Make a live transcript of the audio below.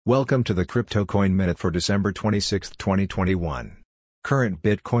Welcome to the Crypto Coin Minute for December 26, 2021. Current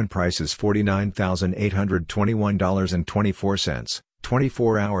Bitcoin price is $49,821.24.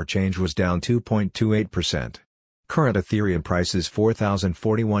 24-hour change was down 2.28%. Current Ethereum price is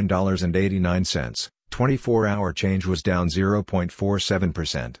 $4,041.89. 24-hour change was down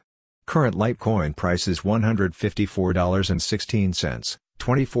 0.47%. Current Litecoin price is $154.16.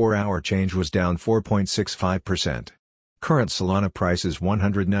 24-hour change was down 4.65%. Current Solana price is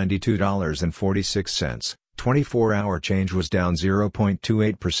 $192.46. 24-hour change was down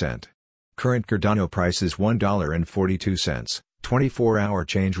 0.28%. Current Cardano price is $1.42. 24-hour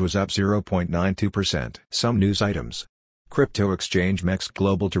change was up 0.92%. Some news items. Crypto exchange MEX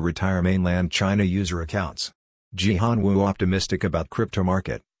Global to retire mainland China user accounts. Jihan Wu optimistic about crypto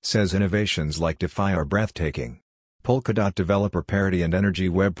market, says innovations like DeFi are breathtaking. Polkadot developer Parity and Energy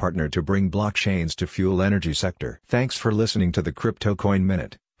Web partner to bring blockchains to fuel energy sector. Thanks for listening to the Crypto Coin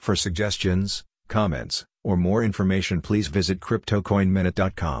Minute. For suggestions, comments, or more information, please visit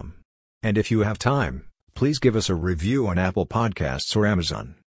CryptoCoinMinute.com. And if you have time, please give us a review on Apple Podcasts or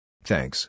Amazon. Thanks.